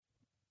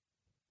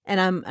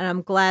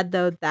I'm glad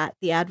though that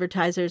the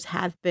advertisers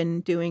have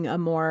been doing a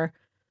more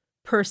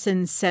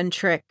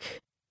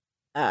person-centric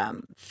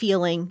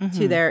feeling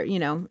to their,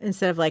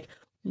 instead of like,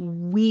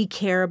 we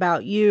care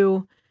about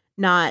you,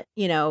 not,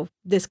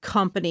 this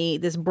company,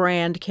 this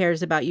brand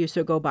cares about you,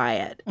 so go buy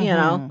it.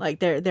 Like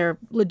they're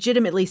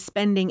legitimately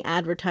spending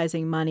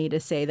advertising money to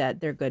say that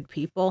they're good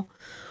people,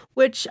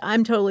 which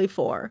I'm totally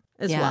for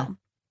as well.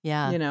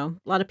 Yeah. A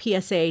lot of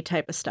PSA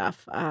type of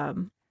stuff.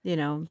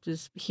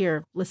 Just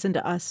here, listen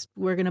to us.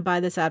 We're going to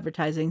buy this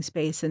advertising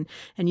space and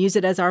use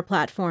it as our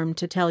platform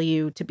to tell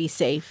you to be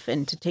safe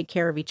and to take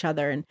care of each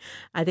other. And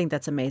I think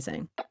that's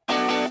amazing.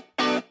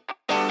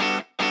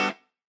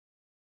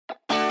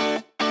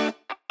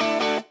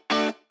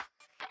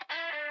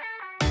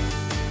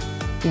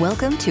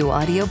 Welcome to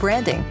Audio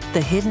Branding,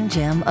 the hidden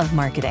gem of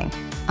marketing.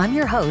 I'm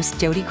your host,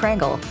 Jody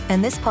Krangle,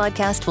 and this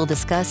podcast will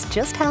discuss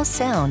just how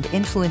sound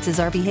influences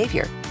our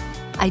behavior.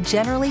 I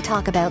generally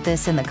talk about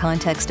this in the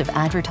context of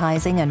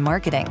advertising and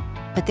marketing,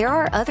 but there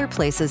are other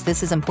places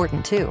this is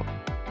important too.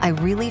 I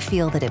really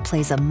feel that it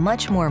plays a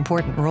much more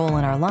important role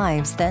in our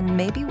lives than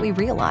maybe we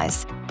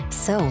realize.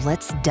 So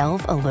let's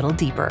delve a little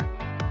deeper.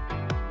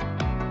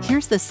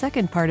 Here's the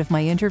second part of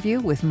my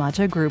interview with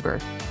Matja Gruber.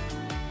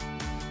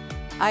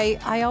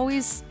 I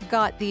always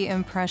got the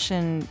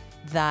impression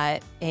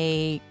that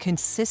a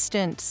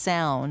consistent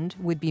sound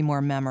would be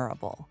more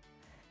memorable.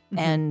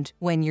 And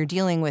when you're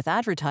dealing with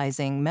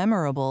advertising,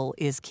 memorable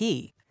is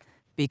key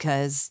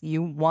because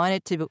you want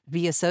it to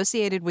be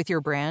associated with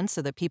your brand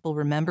so that people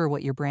remember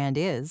what your brand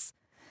is.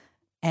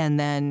 And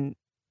then,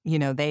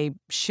 they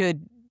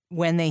should,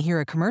 when they hear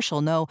a commercial,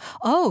 know,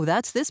 oh,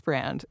 that's this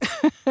brand.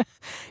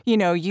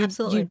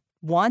 You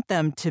want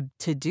them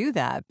to do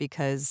that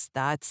because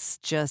that's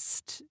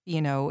just,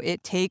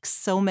 it takes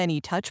so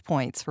many touch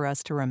points for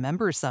us to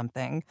remember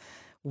something.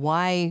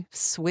 Why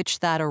switch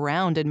that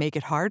around and make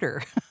it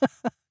harder?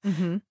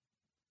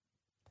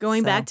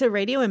 Going back to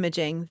radio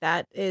imaging,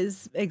 that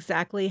is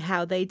exactly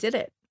how they did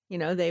it.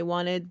 They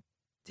wanted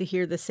to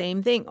hear the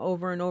same thing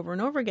over and over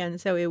and over again,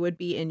 so it would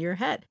be in your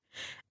head.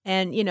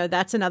 And,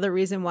 that's another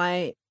reason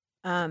why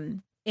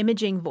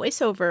imaging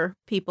voiceover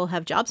people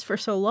have jobs for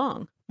so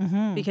long,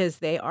 because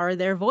they are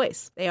their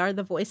voice. They are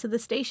the voice of the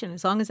station.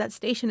 As long as that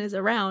station is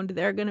around,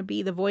 they're going to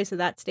be the voice of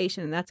that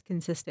station, and that's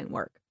consistent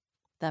work.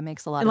 That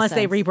makes a lot Unless of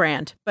sense. Unless they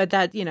rebrand, but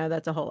that,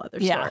 that's a whole other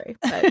story.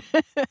 But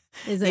that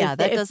does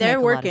make a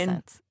lot of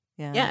sense.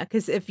 Yeah,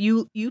 because if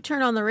you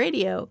turn on the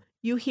radio,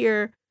 you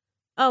hear,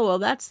 oh, well,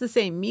 that's the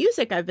same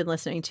music I've been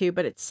listening to,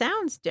 but it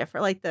sounds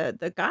different. Like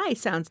the guy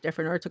sounds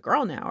different, or it's a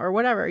girl now, or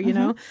whatever,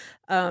 it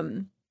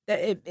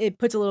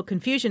puts a little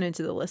confusion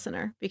into the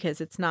listener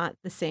because it's not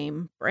the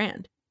same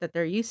brand that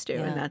they're used to.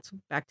 And that's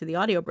back to the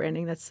audio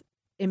branding. That's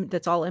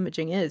all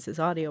imaging is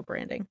audio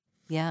branding.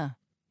 Yeah.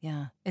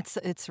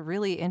 It's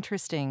really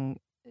interesting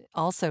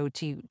also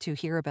to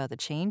hear about the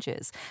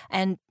changes.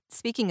 And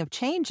speaking of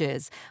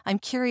changes, I'm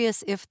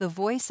curious if the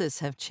voices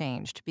have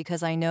changed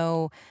because I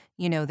know,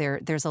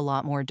 there's a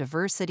lot more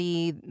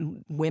diversity.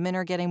 Women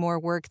are getting more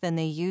work than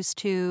they used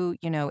to.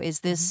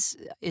 Is this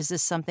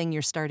something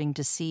you're starting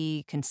to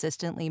see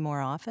consistently more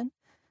often?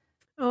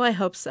 Oh, I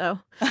hope so.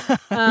 Yeah,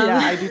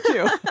 I do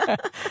too.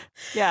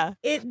 Yeah.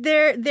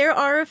 There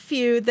are a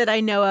few that I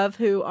know of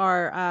who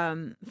are,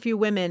 few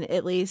women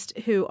at least,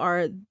 who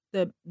are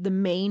the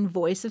main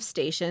voice of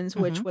stations,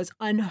 which was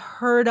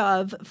unheard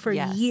of for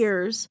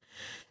years.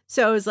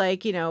 So it was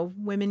like,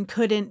 women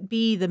couldn't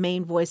be the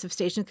main voice of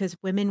stations because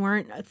women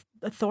weren't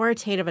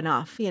authoritative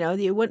enough.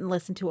 You wouldn't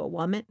listen to a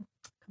woman.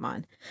 Come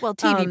on. Well,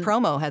 TV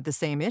promo had the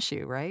same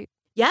issue, right?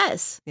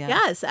 Yes. Yeah.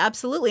 Yes,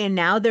 absolutely. And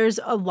now there's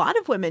a lot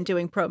of women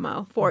doing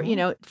promo for,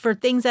 for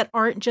things that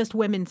aren't just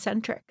women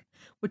centric,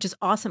 which is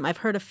awesome. I've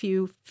heard a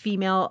few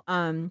female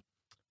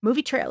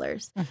movie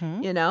trailers,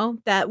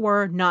 that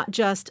were not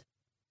just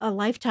a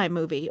Lifetime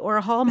movie or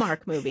a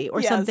Hallmark movie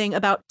or something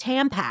about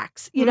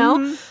Tampax,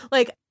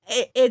 like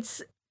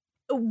it's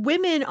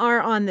women are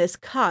on this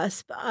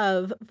cusp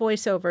of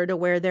voiceover to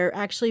where they're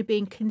actually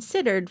being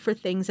considered for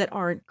things that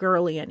aren't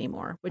girly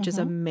anymore, which is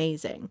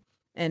amazing.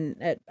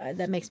 And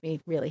that makes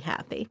me really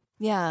happy.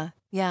 Yeah.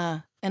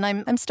 And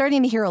I'm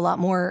starting to hear a lot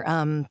more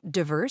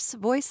diverse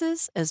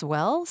voices as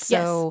well.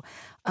 So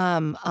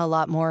a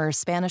lot more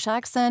Spanish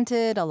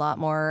accented, a lot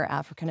more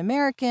African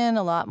American,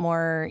 a lot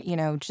more,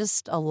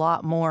 just a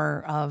lot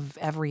more of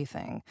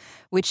everything,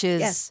 which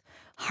is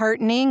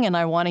heartening. And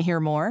I want to hear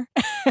more.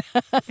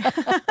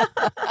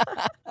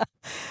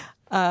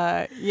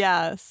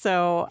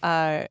 So,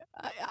 and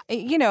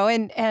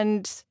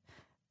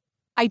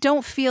I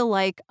don't feel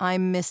like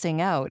I'm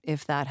missing out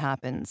if that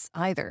happens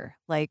either.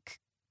 Like,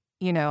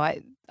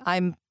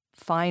 I'm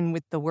fine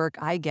with the work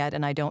I get,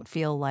 and I don't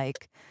feel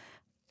like,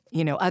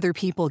 other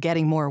people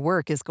getting more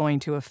work is going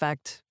to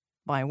affect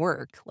my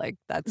work. Like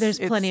there's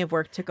plenty of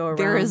work to go around.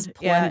 There is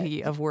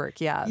plenty of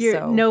work. Yeah.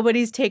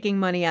 Nobody's taking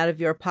money out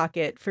of your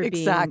pocket for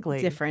being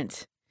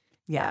different.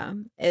 Yeah.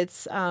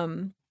 It's,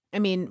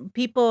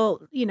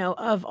 people,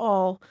 of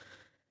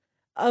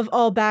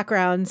all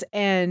backgrounds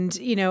and,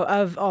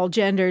 of all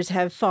genders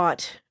have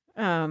fought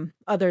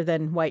other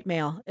than white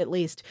male at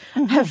least,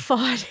 have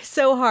fought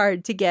so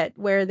hard to get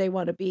where they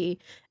want to be.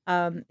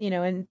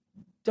 And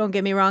don't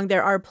get me wrong,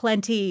 there are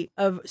plenty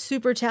of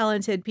super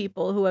talented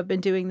people who have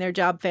been doing their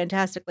job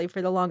fantastically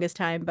for the longest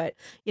time. But,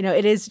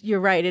 you're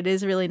right. It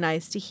is really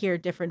nice to hear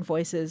different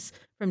voices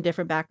from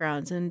different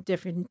backgrounds and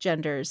different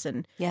genders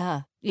and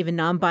even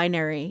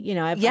non-binary.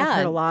 I've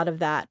heard a lot of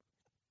that.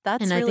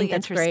 That's and really I think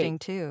that's interesting great.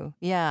 too.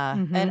 Yeah.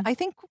 And I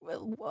think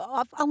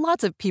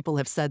lots of people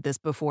have said this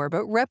before,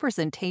 but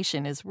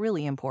representation is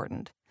really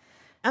important.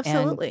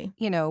 Absolutely.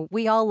 And,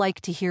 we all like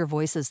to hear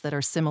voices that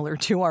are similar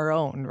to our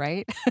own,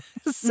 right?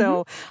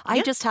 So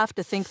I just have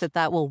to think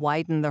that will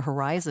widen the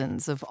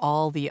horizons of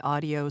all the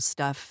audio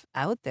stuff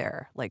out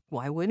there. Like,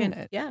 why wouldn't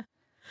it? Yeah.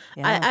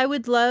 Yeah. I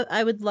would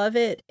love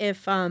it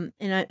if, and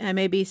I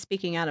may be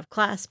speaking out of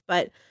class,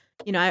 but,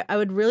 I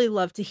would really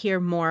love to hear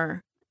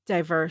more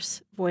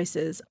diverse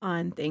voices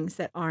on things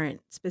that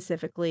aren't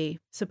specifically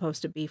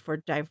supposed to be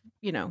for,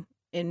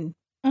 in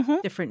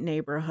different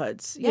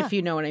neighborhoods, if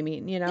you know what I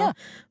mean, Yeah.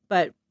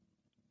 But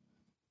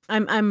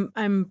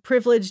I'm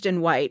privileged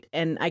and white,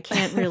 and I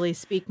can't really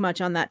speak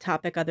much on that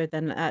topic other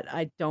than that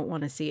I don't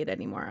want to see it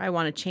anymore. I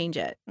want to change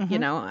it.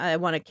 I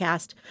want to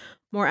cast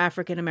more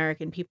African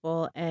American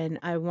people, and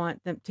I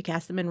want them to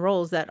cast them in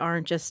roles that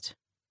aren't just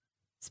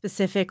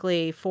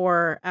specifically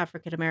for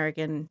African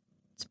American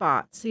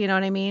spots. You know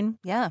what I mean?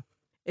 Yeah.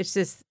 It's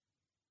just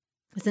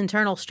this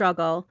internal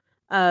struggle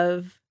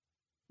of,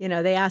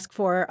 they ask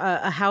for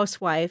a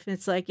housewife. And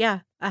it's like,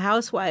 a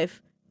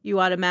housewife you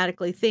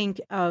automatically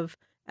think of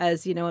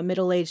as, a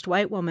middle-aged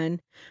white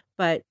woman.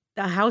 But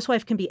the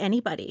housewife can be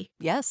anybody.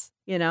 Yes.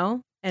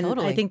 And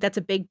Totally. I think that's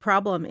a big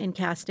problem in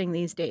casting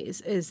these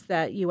days is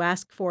that you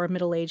ask for a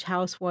middle-aged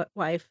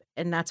housewife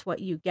and that's what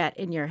you get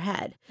in your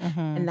head.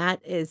 And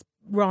that is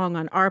wrong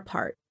on our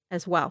part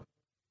as well.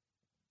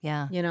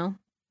 Yeah.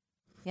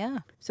 Yeah.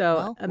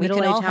 So a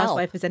middle-aged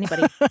housewife is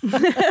anybody.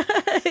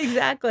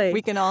 Exactly.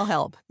 We can all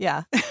help.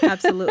 Yeah.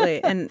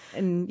 Absolutely. And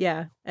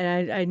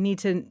I need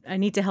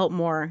to help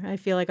more. I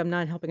feel like I'm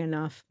not helping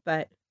enough,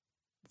 but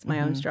it's my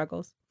own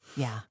struggles.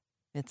 Yeah.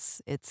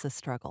 It's a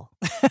struggle.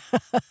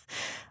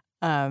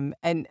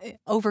 And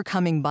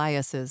overcoming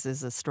biases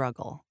is a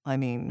struggle. I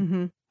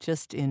mean,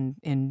 just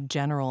in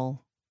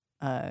general,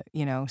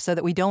 so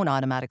that we don't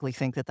automatically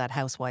think that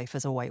housewife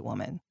is a white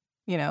woman,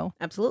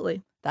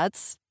 Absolutely.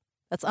 That's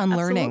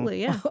unlearning.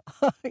 Absolutely, yeah.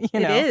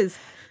 It is.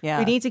 Yeah.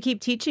 We need to keep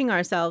teaching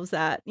ourselves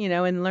that,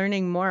 and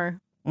learning more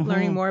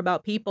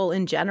about people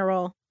in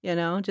general,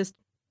 just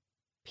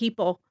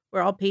people.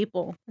 We're all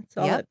people. That's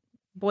all it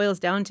boils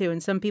down to.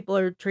 And some people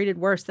are treated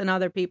worse than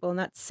other people, and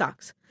that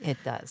sucks. It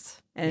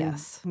does.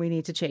 And we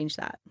need to change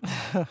that.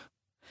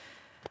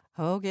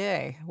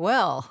 Okay.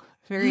 Well,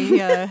 very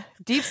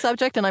deep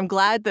subject, and I'm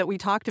glad that we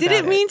talked about it.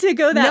 Didn't mean to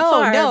go that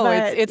far. No,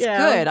 but, it's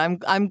good.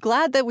 I'm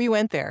glad that we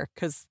went there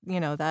because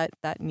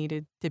that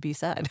needed to be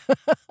said.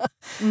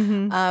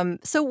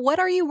 So, what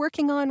are you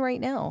working on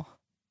right now?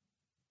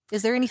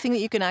 Is there anything that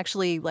you can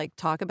actually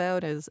talk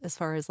about as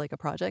far as a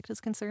project is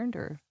concerned,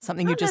 or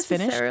something you just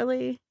finished? Not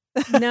necessarily.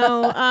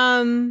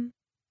 No.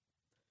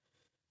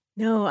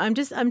 No, I'm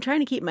trying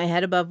to keep my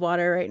head above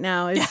water right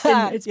now.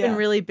 It's been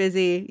really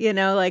busy,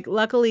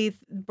 luckily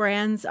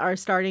brands are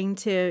starting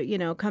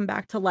to, come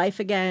back to life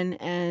again,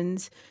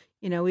 and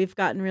we've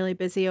gotten really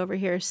busy over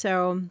here.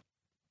 So,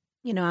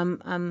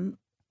 I'm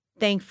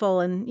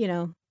thankful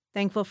and,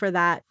 thankful for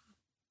that.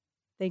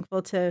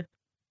 Thankful to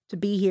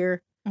be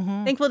here.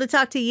 Thankful to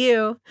talk to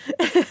you.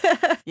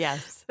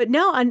 Yes. But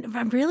no,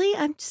 I'm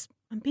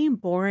being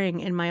boring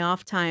in my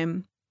off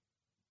time.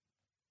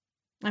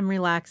 I'm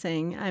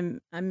relaxing.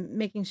 I'm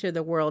making sure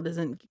the world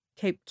isn't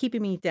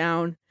keeping me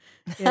down,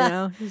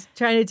 just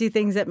trying to do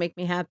things that make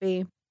me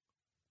happy.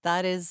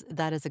 That is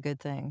a good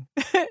thing.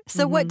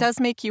 So what does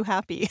make you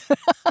happy?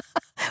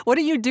 What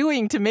are you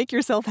doing to make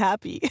yourself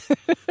happy?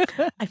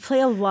 I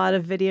play a lot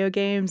of video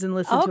games and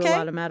listen to a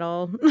lot of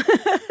metal.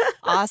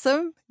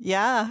 Awesome.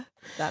 Yeah.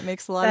 That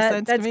makes a lot of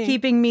sense to me. That's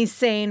keeping me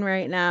sane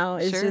right now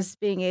is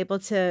just being able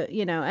to,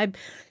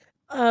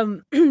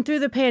 through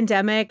the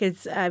pandemic,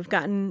 I've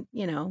gotten,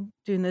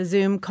 doing the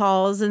Zoom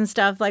calls and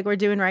stuff like we're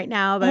doing right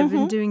now. But I've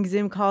been doing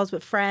Zoom calls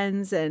with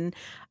friends and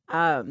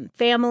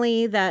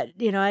family that,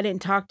 I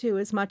didn't talk to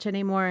as much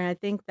anymore. And I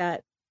think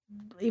that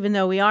even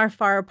though we are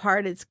far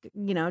apart, it's,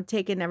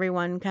 taken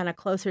everyone kind of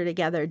closer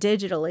together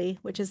digitally,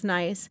 which is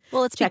nice.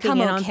 Well, it's become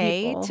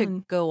okay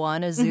to go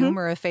on a Zoom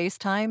or a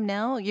FaceTime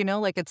now,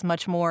 it's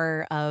much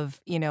more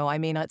of, I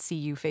may not see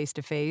you face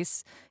to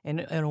face in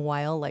a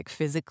while,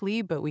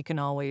 physically, but we can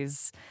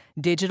always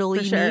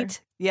digitally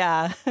meet.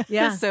 Yeah.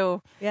 Yeah.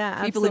 So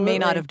people who may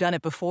not have done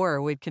it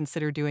before would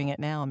consider doing it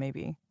now,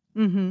 maybe.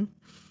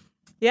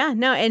 Yeah,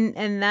 no.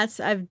 And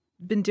I've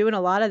been doing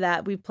a lot of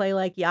that. We play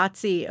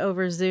Yahtzee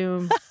over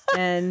Zoom.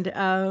 And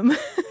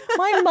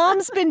my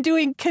mom's been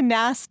doing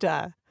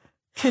canasta.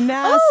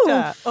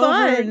 Oh,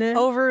 fun.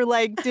 over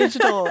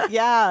digital.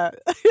 Yeah.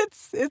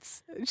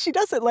 It's she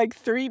does it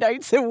 3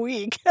 nights a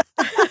week.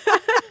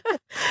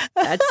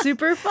 That's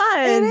super fun.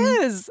 It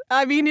is.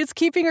 I mean, it's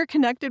keeping her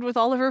connected with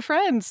all of her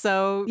friends.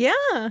 So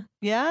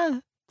yeah.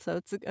 So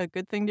it's a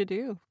good thing to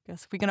do.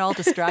 Guess we can all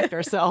distract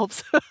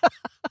ourselves.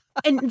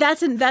 And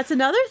that's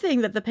another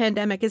thing that the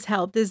pandemic has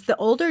helped is the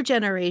older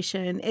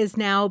generation is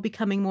now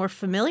becoming more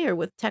familiar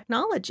with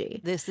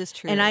technology. This is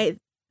true. And I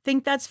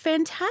think that's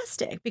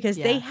fantastic because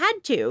they had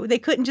to. They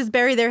couldn't just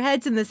bury their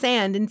heads in the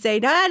sand and say,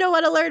 no, I don't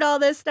want to learn all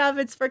this stuff.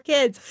 It's for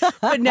kids.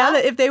 But now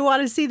that if they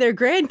want to see their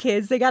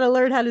grandkids, they got to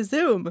learn how to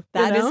Zoom.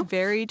 That is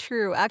very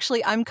true.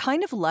 Actually, I'm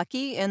kind of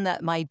lucky in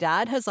that my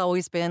dad has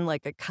always been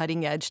like a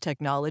cutting edge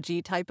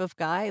technology type of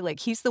guy. Like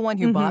he's the one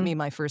who bought me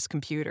my first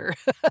computer.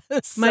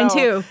 Mine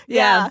too.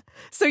 Yeah.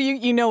 So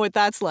you know what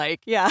that's like.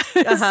 Yeah.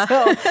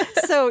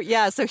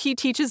 So he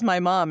teaches my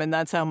mom, and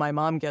that's how my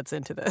mom gets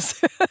into this.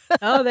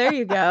 Oh, there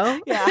you go.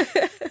 Yeah.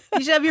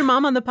 You should have your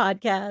mom on the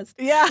podcast.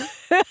 Yeah.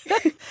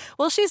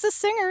 Well, she's a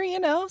singer,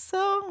 so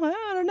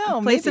I don't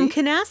know. Play some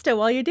canasta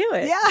while you do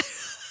it. Yeah.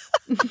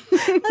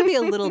 That'd be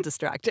a little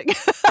distracting.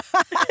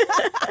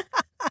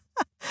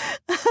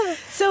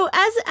 So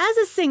as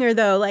a singer,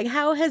 though, like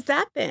how has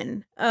that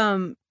been?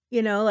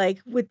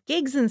 Like with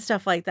gigs and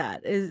stuff like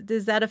that.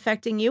 Is that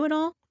affecting you at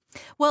all?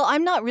 Well,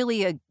 I'm not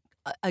really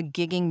a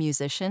gigging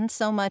musician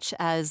so much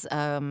as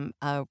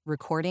a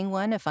recording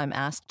one if I'm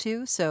asked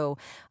to. So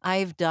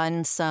I've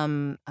done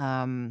some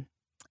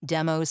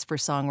demos for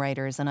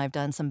songwriters, and I've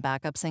done some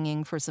backup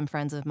singing for some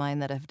friends of mine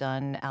that have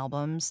done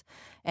albums,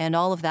 and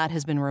all of that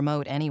has been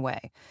remote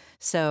anyway.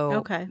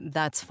 So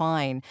that's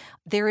fine.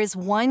 There is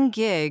one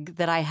gig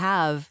that I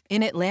have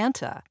in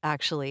Atlanta,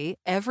 actually,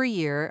 every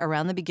year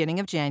around the beginning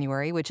of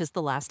January, which is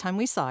the last time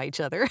we saw each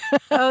other.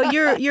 Oh,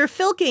 your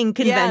Filking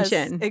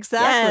convention. Yes,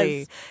 exactly.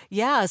 Yes.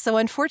 Yeah, so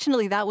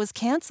unfortunately that was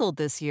canceled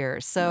this year.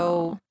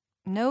 So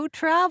no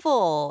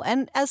travel.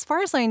 And as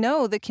far as I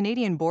know, the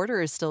Canadian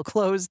border is still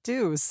closed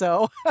too.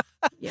 So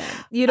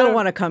you don't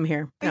want to come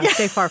here. No,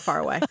 stay far, far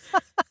away.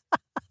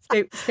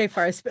 Stay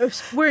far.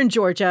 We're in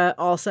Georgia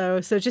also,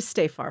 so just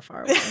stay far,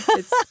 far away.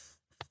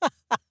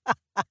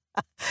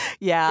 If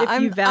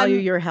you value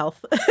your health.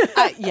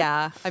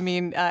 I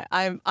mean,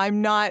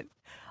 I'm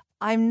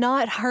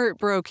not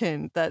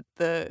heartbroken that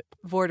the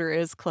border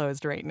is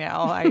closed right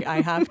now.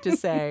 I have to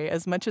say,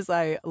 as much as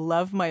I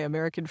love my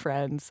American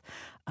friends,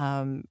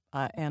 and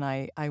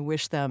I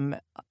wish them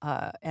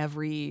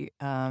every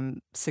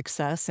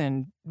success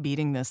in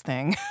beating this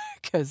thing,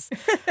 because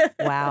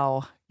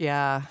wow,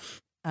 yeah.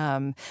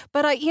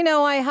 But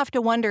I have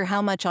to wonder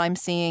how much I'm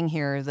seeing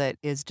here that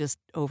is just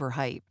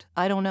overhyped.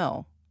 I don't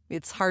know.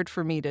 It's hard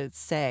for me to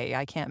say.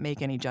 I can't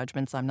make any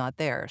judgments. I'm not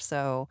there.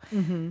 So,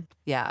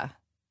 yeah.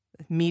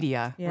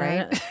 Media,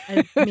 right?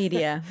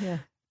 Media,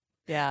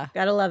 yeah.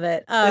 Gotta love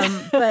it.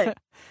 But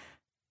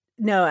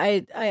no,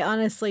 I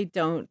honestly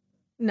don't.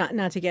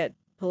 Not to get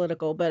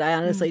political, but I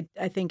honestly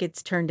I think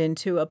it's turned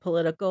into a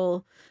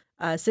political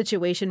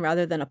situation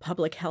rather than a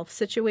public health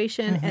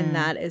situation, and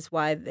that is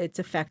why it's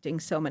affecting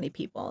so many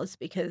people. Is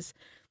because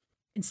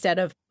instead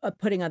of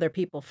putting other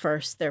people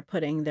first, they're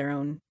putting their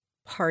own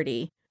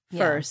party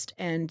first,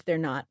 and they're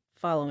not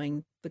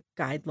following the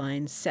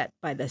guidelines set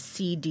by the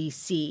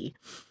CDC.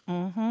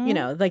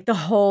 Like the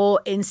whole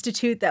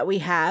institute that we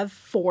have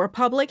for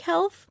public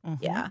health.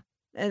 Yeah.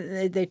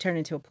 And they turn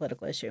into a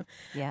political issue.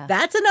 Yeah.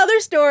 That's another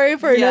story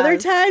for another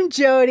time,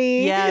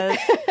 Jody. Yes.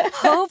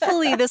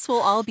 Hopefully this will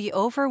all be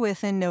over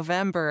with in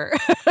November.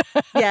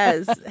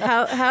 Yes.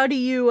 How do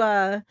you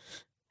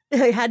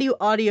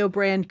audio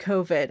brand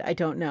COVID? I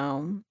don't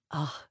know.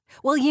 Oh.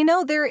 Well,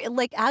 there,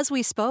 like, as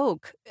we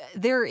spoke,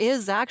 there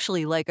is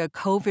actually like a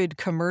COVID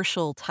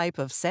commercial type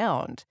of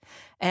sound.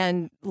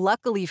 And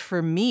luckily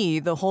for me,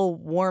 the whole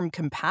warm,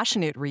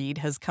 compassionate read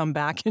has come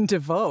back into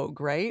vogue,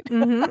 right?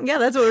 Yeah,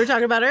 that's what we were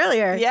talking about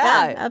earlier.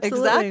 Yeah, absolutely.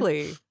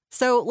 Exactly.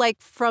 So, like,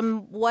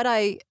 from what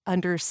I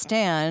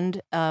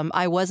understand,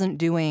 I wasn't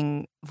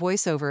doing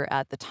voiceover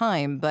at the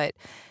time, but,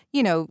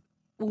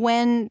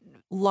 when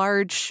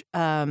large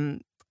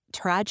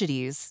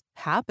tragedies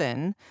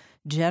happen,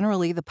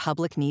 generally the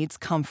public needs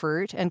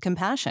comfort and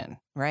compassion,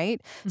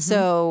 right?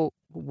 So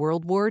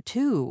World War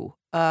II,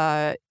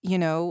 the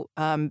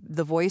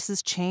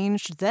voices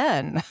changed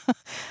then.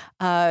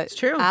 It's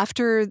true.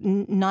 After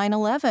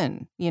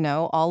 9/11,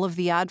 all of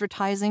the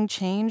advertising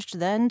changed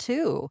then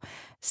too.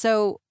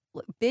 So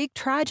big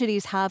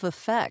tragedies have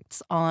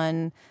effects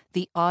on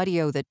the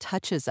audio that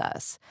touches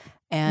us.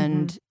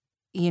 And,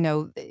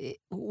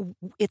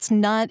 it's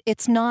not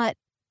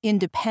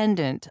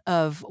independent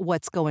of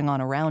what's going on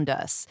around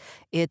us.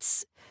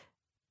 It's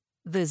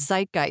the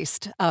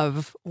zeitgeist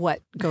of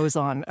what goes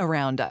on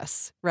around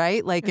us,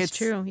 right? Like it's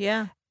true,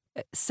 yeah.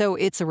 So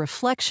it's a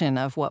reflection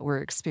of what we're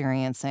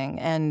experiencing.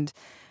 And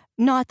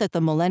not that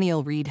the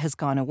millennial read has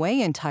gone away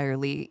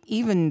entirely.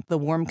 Even the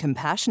warm,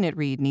 compassionate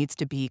read needs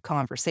to be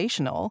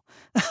conversational.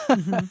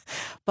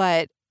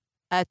 But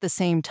at the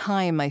same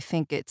time, I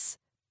think it's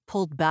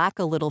pulled back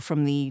a little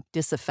from the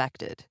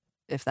disaffected,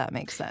 if that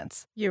makes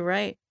sense. You're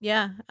right.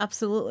 Yeah,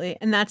 absolutely.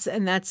 And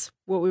that's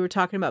what we were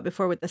talking about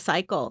before with the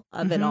cycle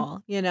of it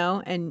all,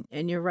 and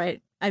you're right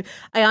I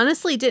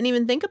honestly didn't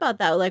even think about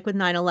that, like with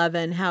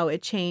 9/11, how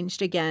it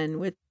changed again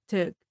with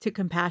to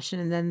compassion,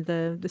 and then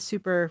the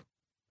super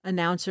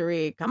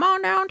announcery, come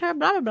on down to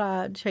blah blah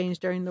blah,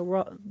 changed during the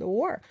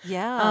war.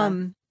 Yeah.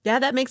 Yeah,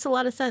 that makes a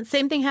lot of sense.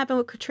 Same thing happened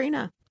with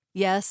Katrina.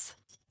 Yes.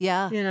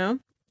 Yeah. You know,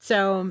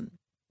 so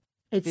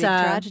it's Big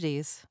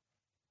tragedies.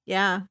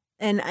 Yeah,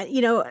 and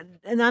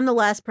and I'm the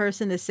last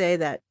person to say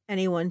that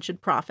anyone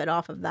should profit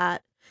off of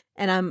that.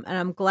 And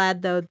I'm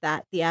glad though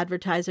that the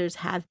advertisers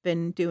have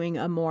been doing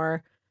a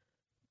more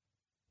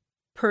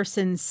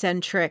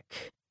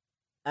person-centric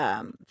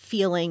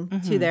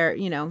feeling to their,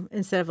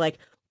 instead of like,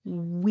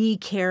 we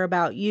care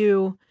about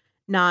you,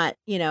 not,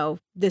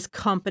 this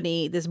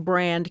company, this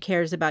brand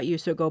cares about you,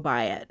 so go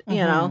buy it.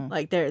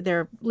 Like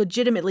they're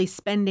legitimately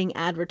spending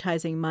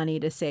advertising money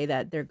to say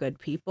that they're good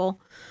people,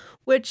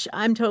 which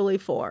I'm totally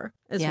for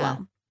as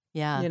well.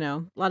 Yeah.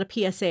 A lot of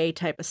PSA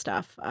type of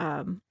stuff.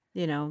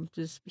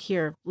 Just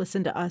here,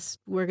 listen to us.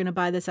 We're going to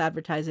buy this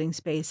advertising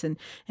space and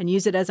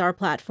use it as our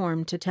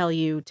platform to tell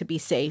you to be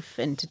safe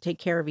and to take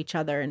care of each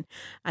other. And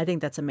I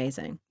think that's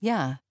amazing.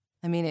 Yeah.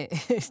 I mean,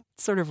 it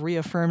sort of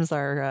reaffirms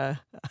our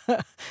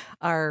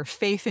our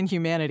faith in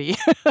humanity.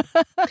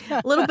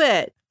 A little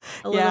bit.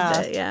 A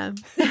little bit, yeah.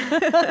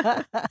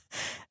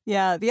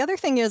 Yeah. The other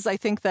thing is, I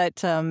think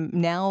that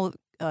now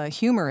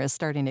humor is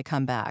starting to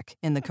come back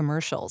in the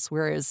commercials,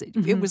 whereas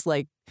it was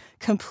like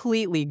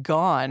completely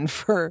gone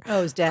for it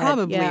was dead.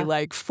 Probably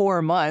like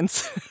 4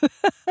 months.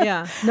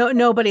 Yeah.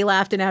 Nobody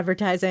laughed in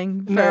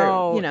advertising for,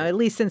 at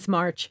least since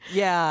March.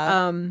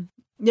 Yeah.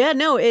 Yeah,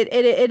 no,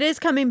 it is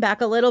coming back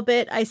a little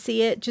bit. I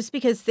see it just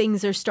because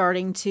things are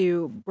starting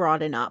to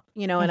broaden up,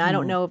 and I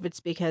don't know if it's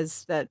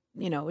because that,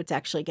 it's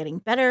actually getting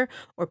better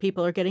or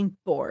people are getting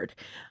bored.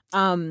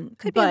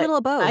 Could be a little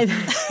of both.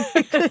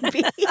 It could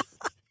be. Yeah.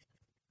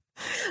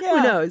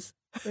 Who knows?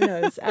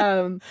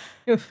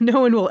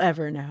 No one will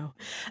ever know.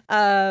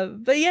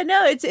 But yeah,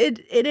 no,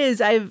 it is.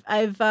 I've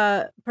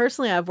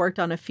personally, I've worked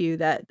on a few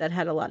that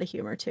had a lot of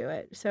humor to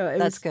it. So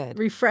That's was good.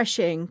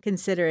 Refreshing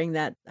considering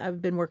that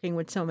I've been working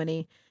with so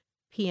many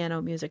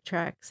piano music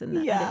tracks and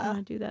I didn't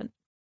want to do that.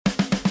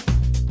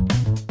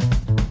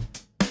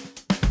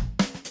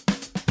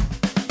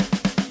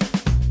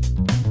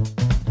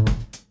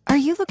 Are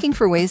you looking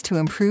for ways to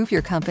improve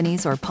your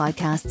company's or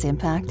podcast's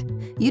impact?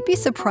 You'd be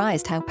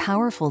surprised how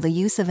powerful the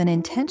use of an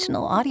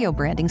intentional audio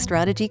branding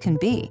strategy can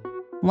be.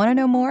 Want to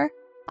know more?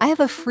 I have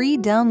a free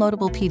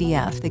downloadable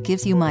PDF that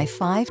gives you my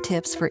 5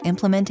 tips for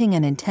implementing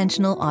an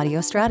intentional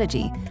audio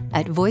strategy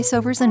at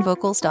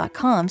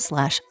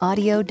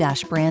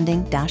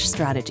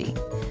voiceoversandvocals.com/audio-branding-strategy.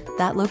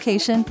 That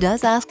location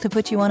does ask to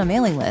put you on a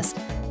mailing list,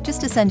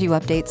 just to send you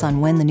updates on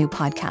when the new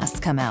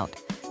podcasts come out.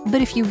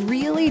 But if you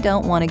really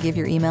don't want to give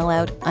your email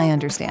out, I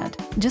understand.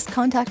 Just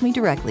contact me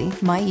directly.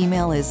 My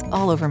email is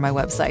all over my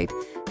website,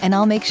 and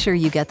I'll make sure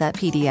you get that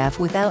PDF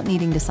without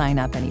needing to sign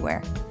up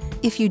anywhere.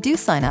 If you do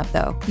sign up,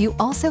 though, you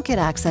also get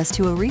access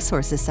to a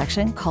resources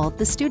section called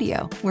The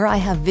Studio, where I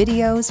have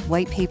videos,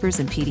 white papers,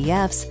 and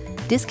PDFs,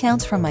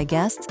 discounts from my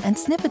guests, and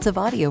snippets of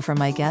audio from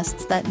my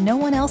guests that no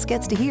one else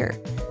gets to hear.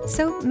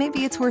 So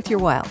maybe it's worth your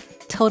while.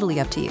 Totally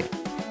up to you.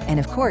 And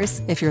of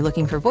course, if you're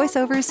looking for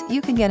voiceovers,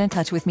 you can get in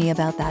touch with me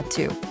about that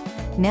too.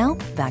 Now,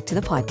 back to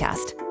the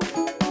podcast.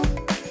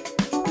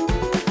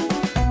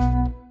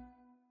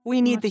 We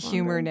need the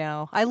humor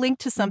now. I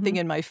linked to something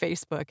in my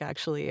Facebook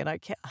actually, and I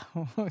can't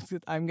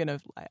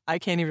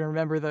even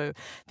remember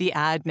the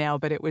ad now,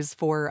 but it was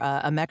for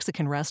a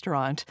Mexican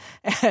restaurant,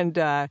 and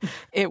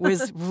it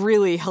was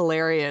really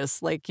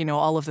hilarious. Like,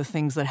 all of the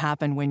things that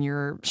happen when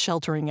you're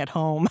sheltering at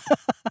home.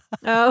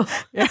 Oh,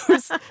 it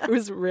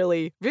was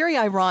really very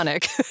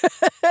ironic.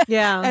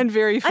 Yeah, and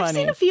very funny. I've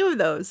seen a few of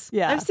those.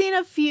 Yeah, I've seen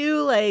a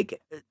few,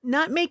 like,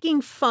 not making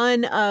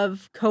fun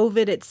of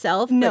COVID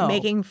itself, but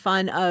making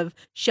fun of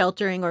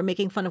sheltering or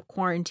making fun of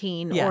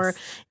quarantine,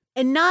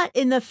 and not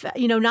in the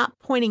not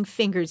pointing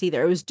fingers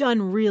either. It was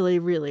done really,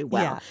 really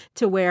well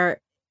to where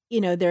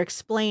they're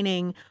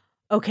explaining,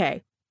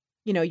 okay,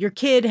 your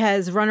kid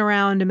has run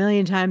around a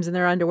million times in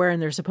their underwear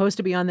and they're supposed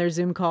to be on their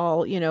Zoom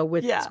call,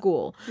 with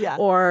school,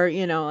 or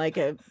like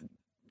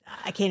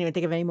I can't even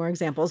think of any more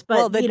examples.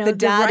 But the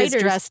dad writers,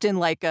 is dressed in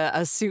like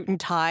a suit and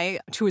tie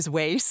to his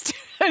waist,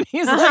 and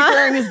he's like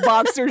wearing his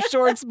boxer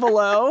shorts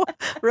below,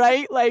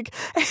 right? Like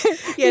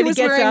he gets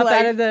up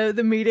out of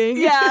the meeting.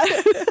 Yeah.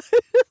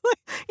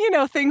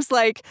 Things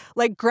like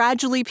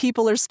gradually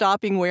people are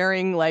stopping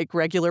wearing like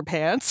regular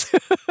pants,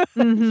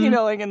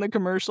 like in the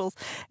commercials.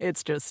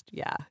 It's just,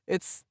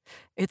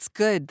 it's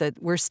good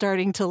that we're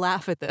starting to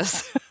laugh at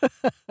this.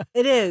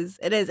 It is.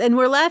 And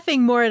we're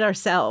laughing more at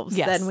ourselves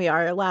than we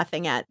are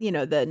laughing at,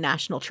 the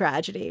national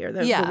tragedy or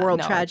the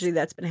world tragedy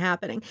that's been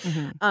happening.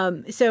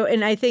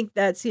 And I think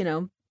that's,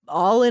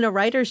 all in a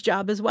writer's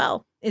job as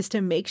well, is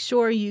to make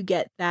sure you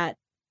get that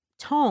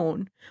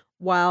tone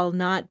while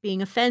not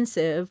being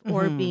offensive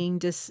or being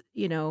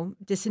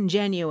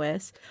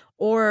disingenuous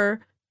or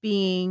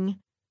being,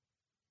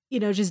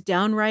 just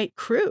downright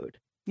crude.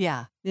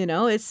 Yeah.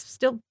 It's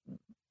still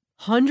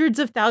hundreds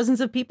of thousands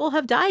of people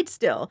have died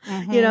still,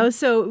 you know,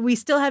 so we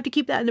still have to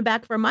keep that in the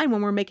back of our mind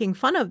when we're making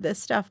fun of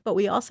this stuff. But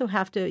we also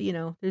have to, you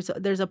know,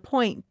 there's a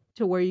point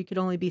to where you could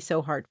only be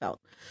so heartfelt,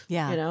 you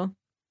know?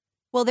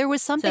 Well, there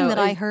was something that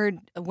I heard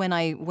when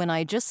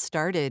I just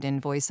started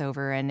in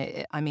voiceover,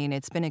 and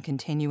it's been a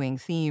continuing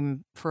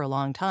theme for a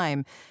long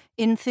time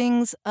in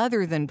things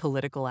other than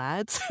political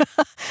ads.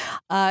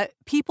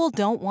 People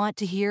don't want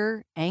to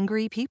hear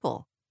angry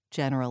people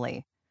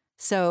generally.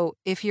 So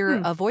if you're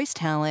a voice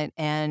talent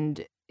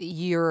and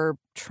you're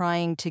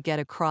trying to get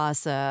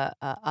across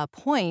a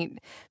point,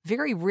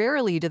 very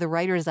rarely do the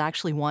writers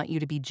actually want you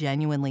to be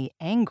genuinely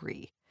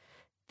angry.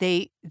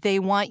 They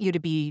want you to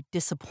be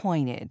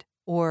disappointed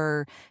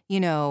or, you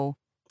know,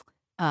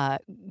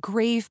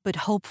 grave but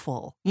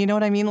hopeful. You know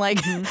what I mean? Like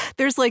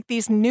there's like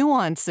these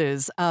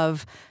nuances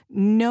of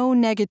no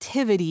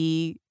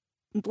negativity,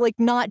 like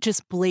not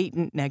just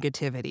blatant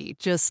negativity,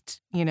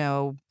 just, you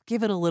know,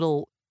 give it a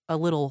little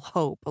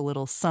hope, a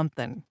little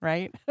something,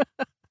 right?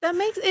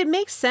 It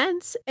makes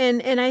sense.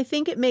 And I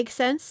think it makes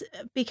sense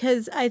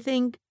because I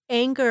think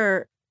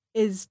anger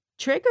is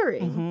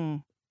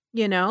triggering,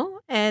 you know,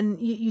 and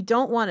you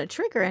don't want to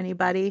trigger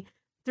anybody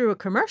through a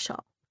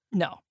commercial.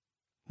 No,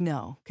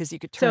 because you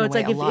could turn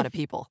away a lot of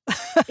people.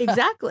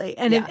 Exactly.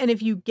 And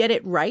if you get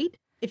it right,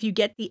 if you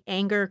get the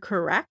anger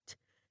correct,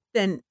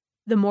 then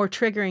the more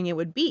triggering it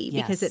would be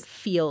because it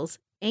feels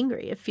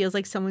angry. It feels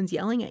like someone's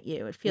yelling at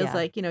you. It feels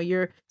like, you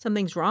know,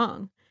 something's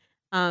wrong.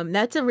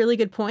 That's a really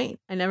good point.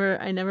 I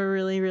never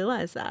really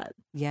realized that.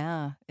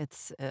 Yeah,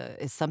 it's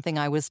something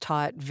I was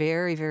taught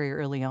very, very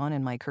early on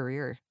in my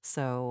career.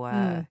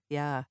 So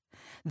yeah,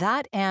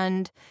 that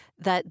and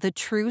that the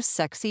true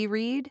sexy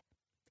read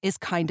is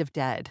kind of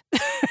dead.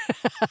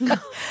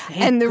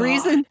 And the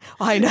reason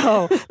I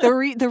know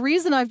the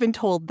reason I've been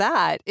told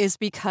that is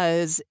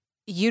because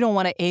you don't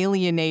want to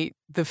alienate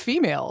the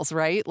females,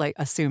 right? Like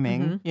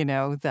assuming, you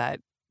know, that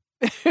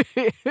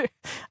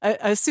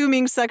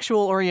assuming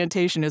sexual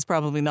orientation is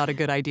probably not a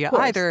good idea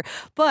either.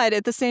 But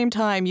at the same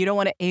time, you don't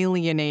want to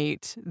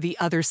alienate the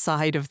other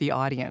side of the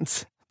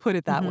audience. Put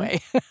it that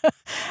way.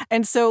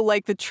 And so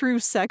like the true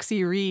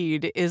sexy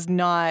read is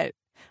not,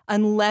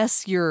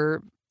 unless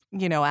you're,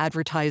 you know,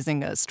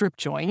 advertising a strip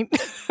joint,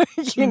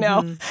 you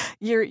know,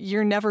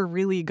 you're never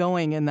really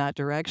going in that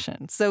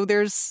direction. So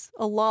there's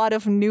a lot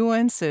of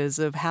nuances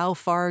of how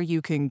far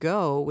you can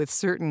go with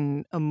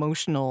certain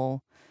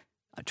emotional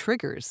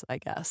triggers, I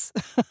guess.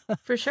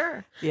 For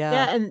sure.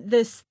 Yeah. And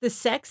the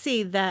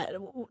sexy at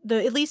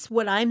least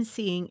what I'm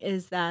seeing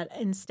is that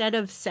instead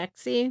of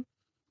sexy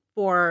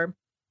for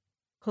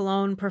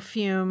cologne,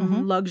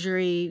 perfume,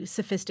 luxury,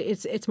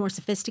 it's more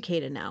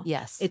sophisticated now.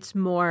 Yes. It's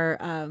more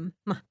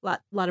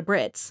lot of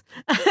Brits.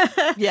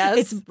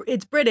 Yes.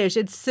 It's British,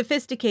 it's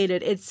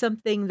sophisticated, it's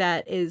something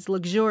that is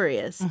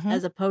luxurious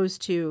as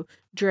opposed to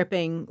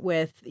dripping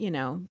with, you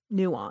know,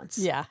 nuance.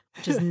 Yeah.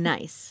 Which is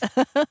nice.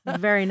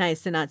 Very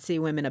nice to not see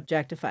women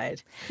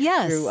objectified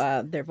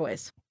through their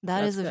voice.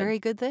 That is a very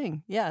good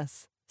thing.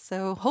 Yes.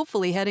 So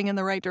hopefully heading in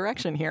the right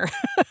direction here.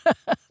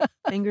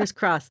 Fingers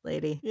crossed,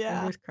 lady. Yeah.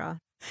 Fingers crossed.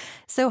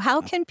 So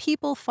how can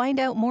people find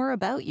out more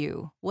about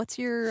you? What's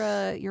your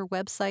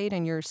website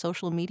and your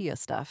social media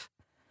stuff?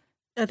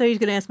 I thought you were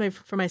going to ask me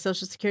for my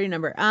social security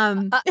number.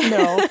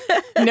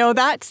 No,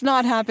 that's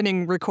not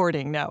happening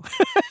recording. No.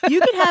 You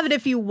can have it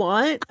if you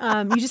want.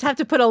 You just have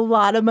to put a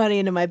lot of money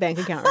into my bank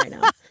account right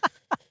now.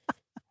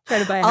 Try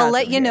to buy a house. I'll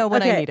let you know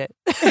when I need it.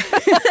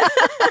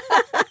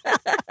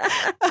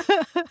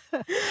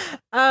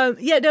 I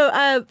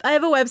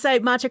have a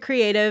website,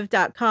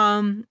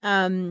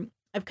 matchacreative.com.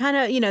 I've kind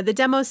of, you know, the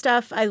demo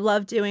stuff I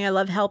love doing. I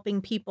love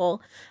helping people.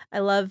 I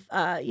love,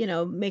 you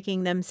know,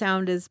 making them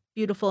sound as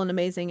beautiful and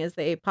amazing as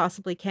they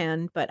possibly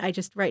can. But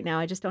right now,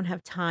 I just don't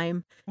have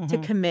time to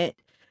commit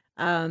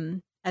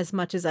as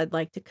much as I'd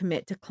like to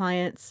commit to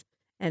clients.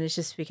 And it's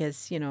just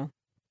because, you know,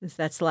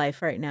 that's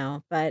life right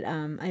now. But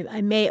I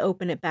may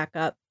open it back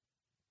up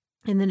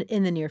in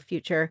the near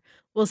future.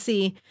 We'll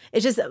see.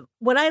 It's just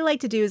what I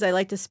like to do is I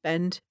like to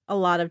spend a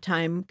lot of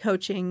time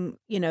coaching,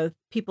 you know,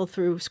 people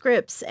through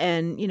scripts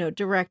and, you know,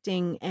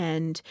 directing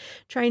and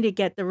trying to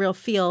get the real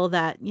feel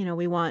that, you know,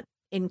 we want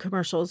in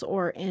commercials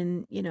or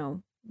in, you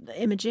know, the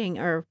imaging,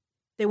 or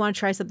they want to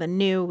try something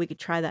new. We could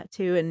try that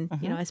too. And,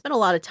 you know, I spent a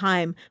lot of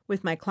time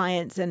with my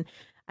clients, and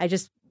I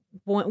just,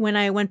 when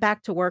I went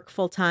back to work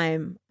full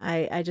time,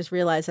 I just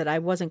realized that I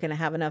wasn't going to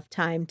have enough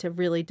time to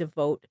really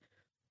devote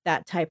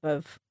that type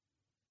of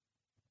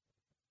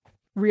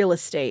real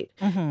estate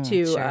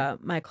to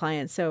my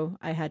clients. So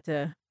I had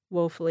to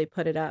woefully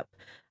put it up.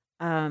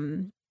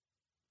 Well,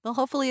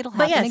 hopefully it'll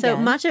happen again. So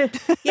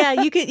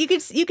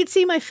Matcha, you could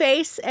see my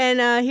face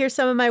and hear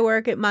some of my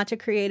work at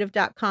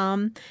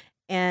matchacreative.com,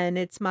 and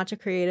it's Matcha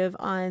Creative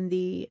on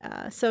the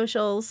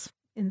socials,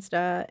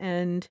 Insta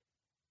and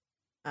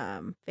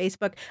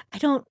Facebook. I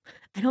don't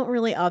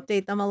really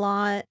update them a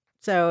lot.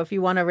 So if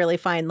you want to really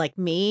find like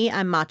me,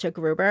 I'm Matcha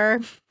Gruber.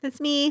 That's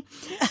me.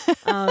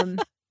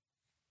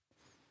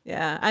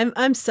 Yeah,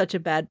 I'm such a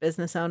bad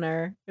business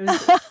owner.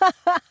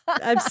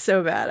 I'm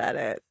so bad at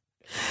it.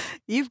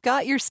 You've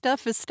got your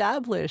stuff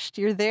established.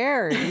 You're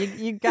there.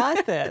 You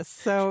got this.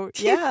 So,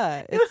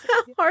 yeah. You know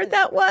how hard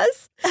that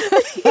was?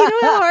 You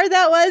know how hard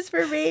that was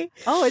for me?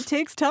 Oh, it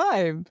takes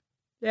time.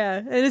 Yeah.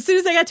 And as soon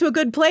as I got to a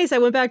good place, I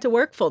went back to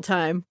work full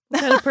time.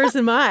 What kind of person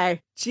am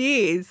I?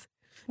 Jeez.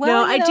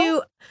 Well, no, I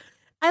do.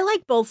 I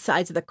like both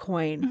sides of the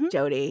coin,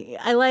 Jody.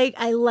 I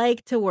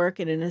like to work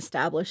in an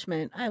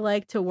establishment. I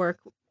like to work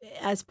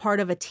as part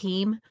of a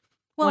team.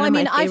 Well, I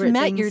mean, I've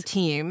met your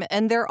team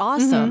and they're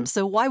awesome.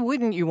 So why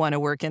wouldn't you want to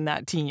work in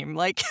that team?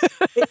 Like,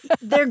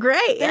 they're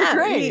great. They're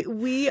great.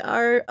 We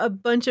are a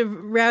bunch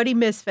of rowdy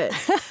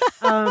misfits.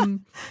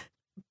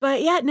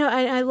 But yeah, no,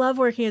 I love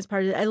working as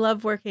part of it. I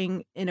love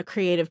working in a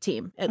creative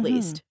team, at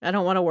least. I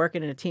don't want to work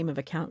in a team of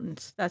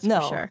accountants. That's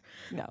for sure.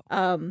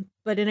 No.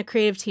 But in a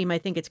creative team, I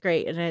think it's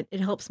great. And it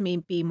helps me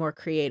be more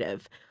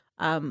creative.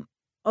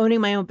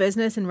 Owning my own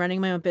business and running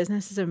my own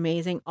business is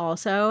amazing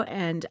also.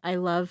 And I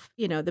love,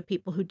 the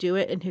people who do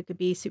it and who could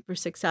be super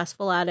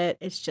successful at it.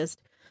 It's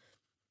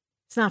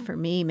not for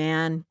me,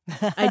 man.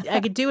 I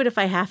could do it if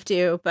I have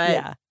to, but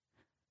yeah.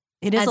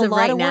 It is as a of lot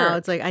right of now, work.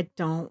 it's like, I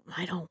don't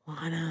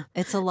wanna.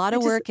 It's a lot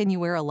of work and you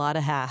wear a lot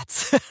of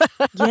hats.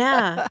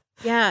 Yeah.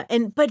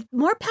 But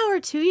more power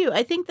to you.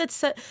 I think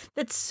that's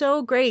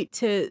so great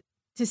to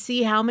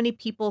see how many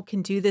people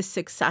can do this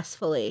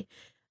successfully,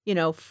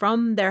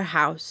 from their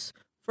house,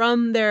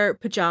 from their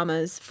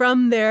pajamas,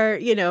 from their,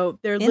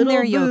 their in little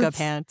their boots, yoga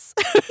pants.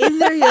 in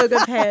their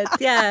yoga pants.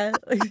 Yeah.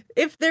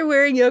 If they're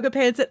wearing yoga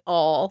pants at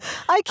all.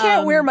 I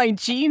can't wear my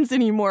jeans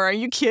anymore. Are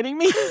you kidding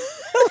me?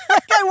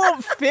 Like I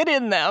won't fit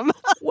in them.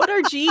 What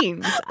are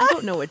jeans? I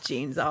don't know what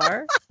jeans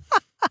are.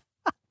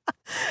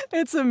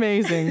 It's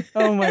amazing.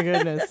 Oh my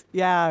goodness.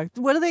 Yeah.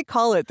 What do they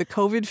call it? The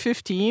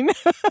COVID-15?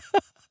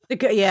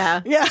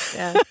 Yeah.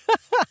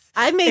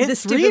 I made the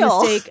stupid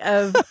real. mistake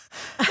of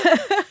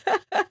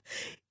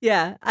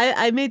yeah,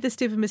 I made the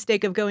stupid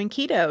mistake of going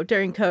keto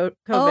during COVID.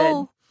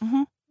 Oh,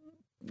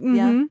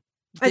 yeah.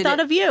 I thought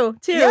of you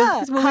too.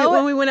 Yeah. 'Cause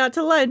when we went out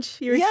to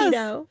lunch, you were Yes.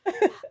 keto.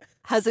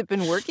 Has it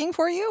been working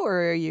for you,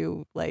 or are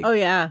you like? Oh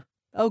yeah,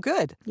 Oh,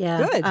 good.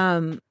 yeah. Good.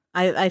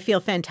 I feel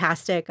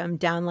fantastic. I'm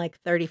down like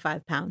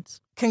 35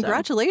 pounds.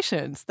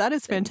 Congratulations. That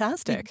is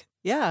fantastic.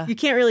 Yeah. You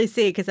can't really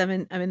see because I'm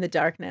in the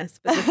darkness.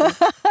 But this is,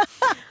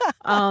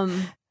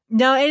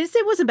 no,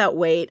 it wasn't about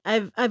weight.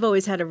 I've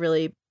always had a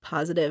really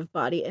positive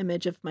body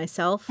image of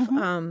myself,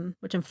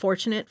 which I'm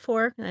fortunate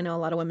for. I know a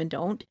lot of women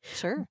don't.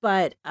 Sure.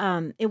 But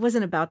it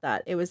wasn't about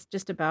that. It was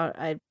just about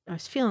I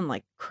was feeling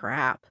like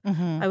crap.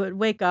 I would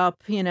wake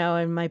up,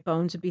 and my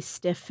bones would be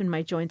stiff and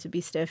my joints would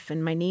be stiff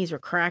and my knees were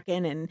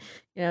cracking and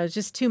it was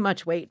just too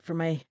much weight for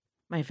my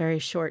very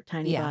short,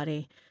 tiny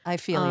body. I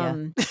feel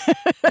you.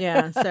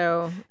 Yeah.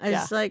 So I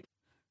was like,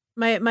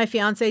 my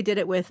fiance did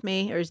it with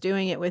me or is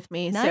doing it with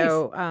me. Nice.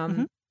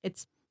 So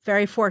it's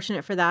very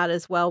fortunate for that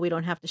as well. We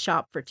don't have to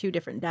shop for 2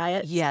 different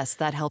diets. Yes,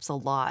 that helps a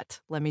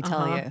lot. Let me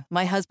tell you.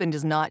 My husband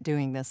is not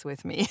doing this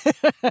with me.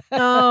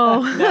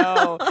 Oh.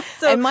 No.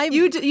 So And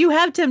you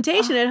have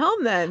temptation at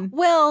home then.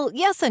 Well,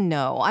 yes and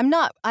no. I'm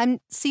not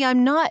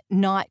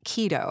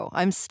keto.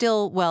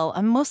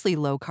 I'm mostly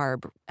low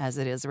carb as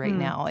it is right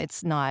now.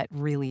 It's not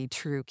really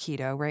true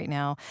keto right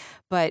now.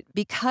 But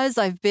because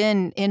I've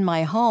been in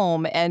my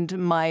home and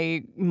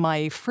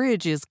my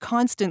fridge is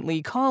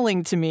constantly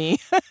calling to me,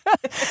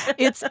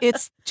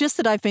 it's just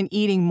that I've been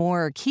eating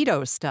more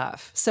keto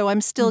stuff. So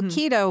I'm still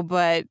keto,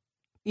 but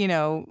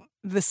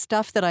the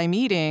stuff that I'm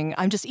eating,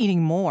 I'm just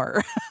eating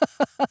more.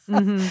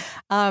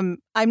 I'm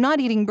not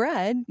eating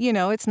bread.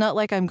 It's not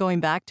like I'm going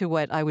back to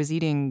what I was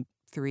eating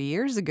 3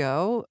 years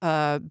ago.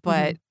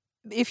 But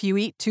if you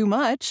eat too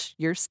much,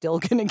 you're still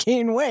going to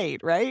gain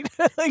weight, right?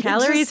 Like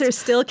Calories are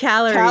still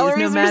calories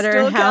no are matter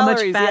still how much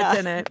calories, fat's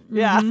in it.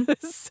 Yeah.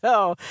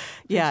 So,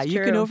 yeah, It's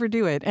you can true.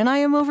 overdo it. And I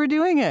am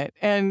overdoing it.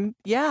 And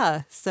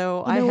yeah,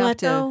 so You I know have what,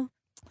 to. though?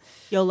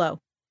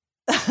 YOLO.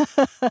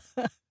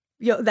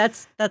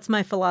 That's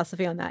my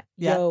philosophy on that.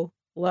 Yeah.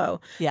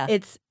 YOLO. Yeah.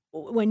 It's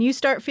when you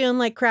start feeling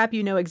like crap,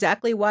 you know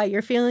exactly why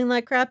you're feeling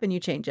like crap and you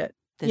change it.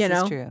 This you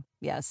know? is true.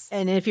 Yes.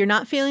 And if you're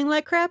not feeling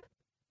like crap,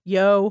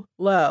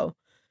 YOLO.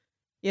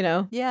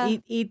 Yeah.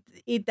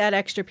 Eat that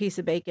extra piece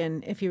of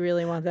bacon if you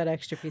really want that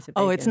extra piece of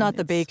bacon. Oh, it's not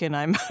the bacon.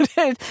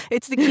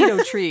 It's the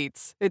keto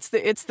treats. It's the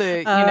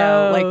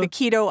like the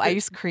keto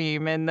ice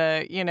cream and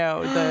the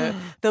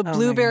Oh my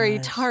blueberry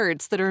gosh.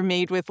 tarts that are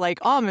made with like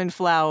almond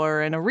flour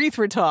and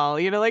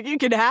erythritol. Like you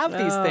can have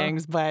these Oh.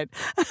 things, but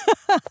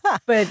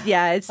But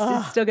yeah, it's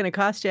still going to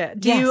cost you.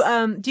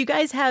 Do you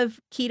guys have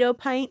keto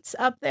pints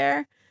up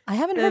there? I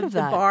haven't heard of The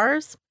that.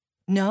 bars?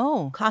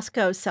 No.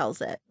 Costco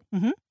sells it.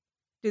 Mhm.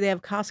 Do they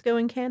have Costco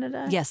in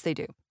Canada? Yes, they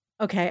do.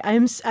 Okay,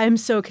 I'm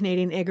so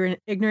Canadian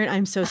ignorant.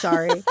 I'm so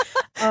sorry.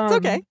 It's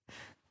okay.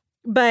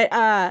 But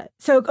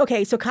so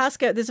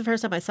Costco. This is the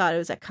first time I saw it. It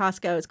was at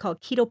Costco. It's called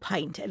Keto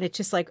Pint, and it's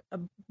just like a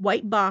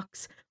white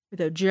box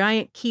with a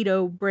giant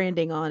keto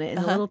branding on it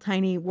and a little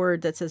tiny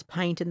word that says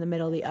pint in the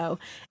middle of the O.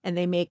 And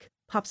they make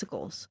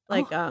popsicles,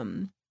 like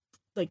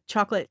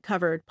chocolate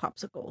covered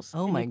popsicles.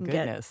 Oh And my you can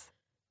get goodness.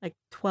 like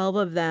 12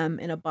 of them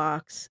in a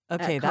box.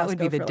 Okay, that would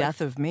be the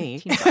death of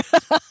me.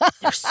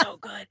 They're so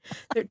good.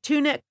 They're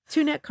two net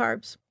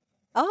carbs.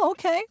 Oh,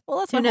 okay. Well,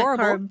 that's Two not net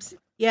horrible. carbs.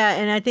 Yeah,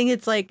 and I think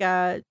it's like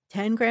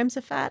 10 grams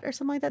of fat or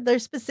something like that. They're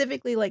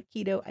specifically like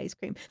keto ice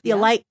cream.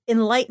 The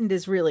Enlightened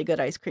is really good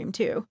ice cream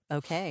too.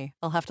 Okay,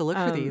 I'll have to look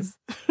for these.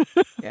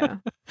 Yeah.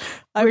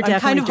 I'm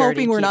kind of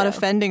hoping we're not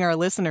offending our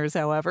listeners,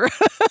 however.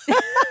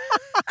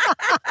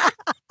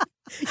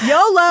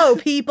 YOLO,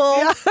 people.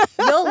 Yeah.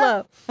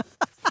 YOLO.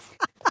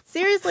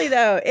 Seriously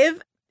though, if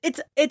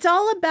it's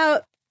all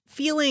about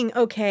feeling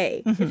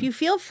okay. Mm-hmm. If you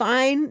feel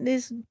fine,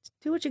 just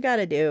do what you got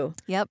to do.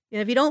 Yep.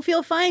 And if you don't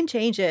feel fine,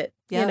 change it.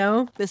 Yep. You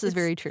know, this is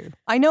very true.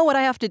 I know what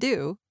I have to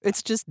do.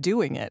 It's just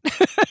doing it.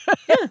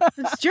 Yeah,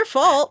 it's your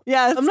fault.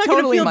 Yeah, I'm not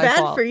totally going to feel bad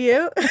fault. for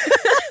you.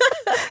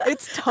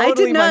 It's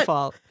totally my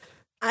fault.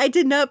 I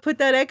did not put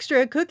that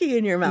extra cookie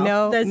in your mouth.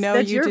 No,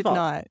 that's you your did fault.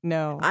 not.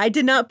 No, I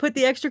did not put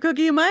the extra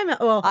cookie in my mouth.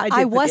 Well,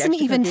 I wasn't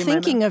even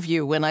thinking of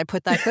you when I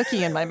put that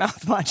cookie in my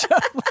mouth, Matcha.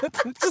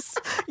 Just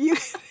you.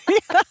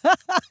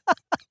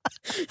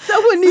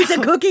 Someone needs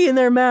a cookie in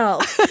their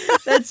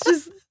mouth. That's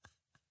just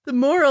the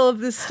moral of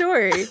this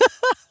story.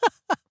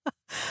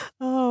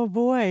 Oh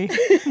boy.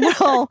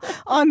 Well,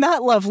 on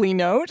that lovely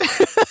note.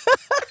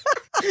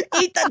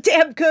 Eat the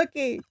damn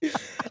cookie.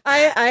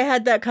 I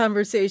had that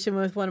conversation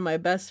with one of my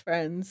best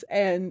friends,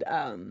 and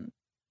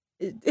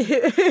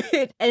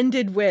it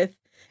ended with,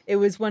 it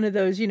was one of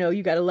those,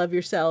 you got to love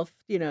yourself,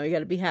 you got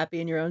to be happy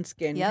in your own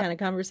skin kind of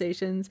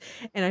conversations.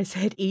 And I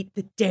said, eat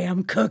the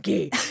damn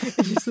cookie.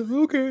 And she said,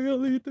 okay,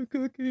 I'll eat the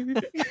cookie.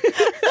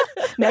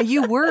 Now,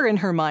 you were in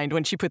her mind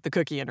when she put the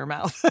cookie in her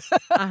mouth.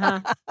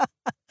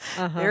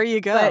 There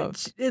you go.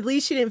 But at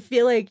least she didn't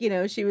feel like,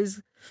 she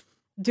was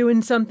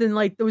doing something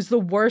like it was the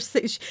worst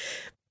thing.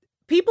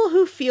 People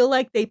who feel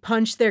like they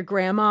punch their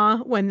grandma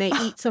when they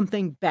eat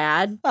something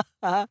bad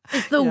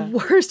is the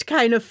worst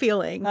kind of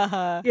feeling,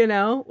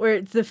 where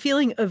it's the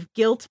feeling of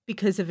guilt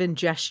because of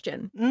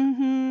ingestion.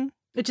 Mm-hmm.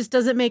 It just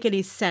doesn't make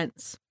any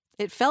sense.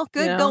 It felt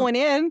good going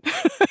in.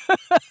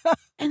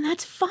 And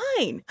that's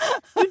fine.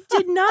 You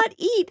did not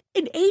eat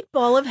an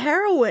 8-ball of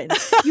heroin.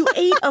 You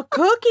ate a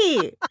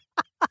cookie.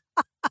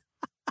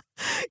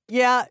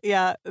 Yeah,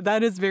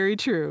 that is very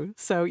true.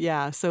 So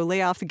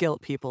lay off the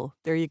guilt, people.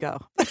 There you go.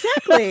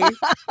 Exactly.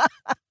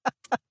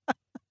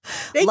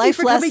 Thank you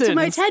for coming to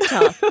my TED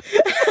Talk.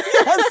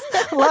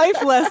 Yes,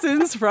 life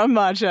lessons from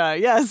Matcha.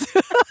 Yes.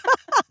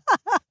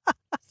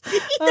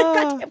 Eat the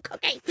goddamn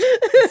cookie.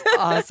 It's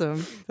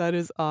awesome. That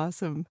is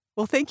awesome.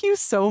 Well, thank you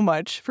so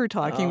much for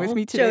talking with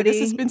me today. Jody, this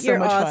has been so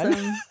much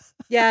fun.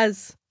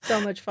 Yes, so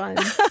much fun.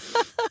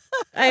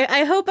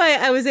 I hope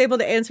I was able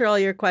to answer all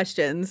your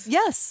questions.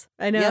 Yes.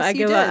 I know. Yes,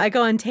 I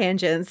go on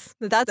tangents.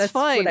 That's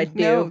fine. What I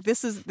do. No,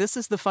 this is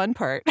the fun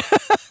part.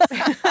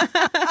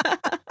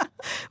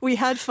 We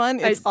had fun.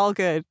 It's all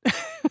good.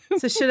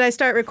 So should I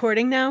start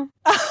recording now?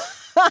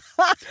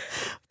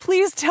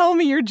 Please tell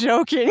me you're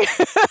joking.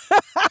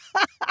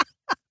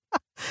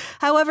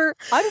 However,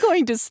 I'm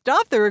going to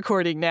stop the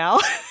recording now.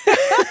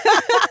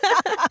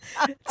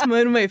 It's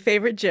one of my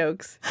favorite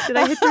jokes. Should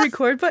I hit the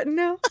record button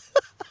now?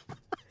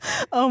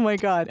 Oh my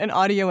God, an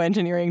audio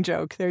engineering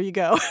joke. There you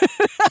go.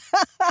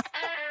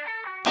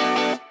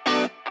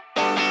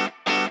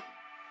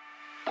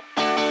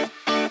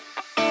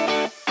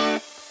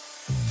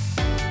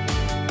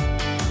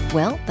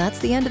 Well, that's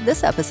the end of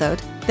this episode.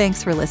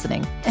 Thanks for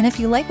listening. And if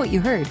you like what you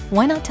heard,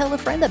 why not tell a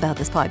friend about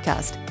this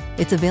podcast?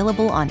 It's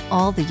available on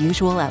all the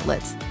usual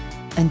outlets.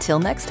 Until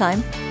next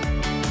time.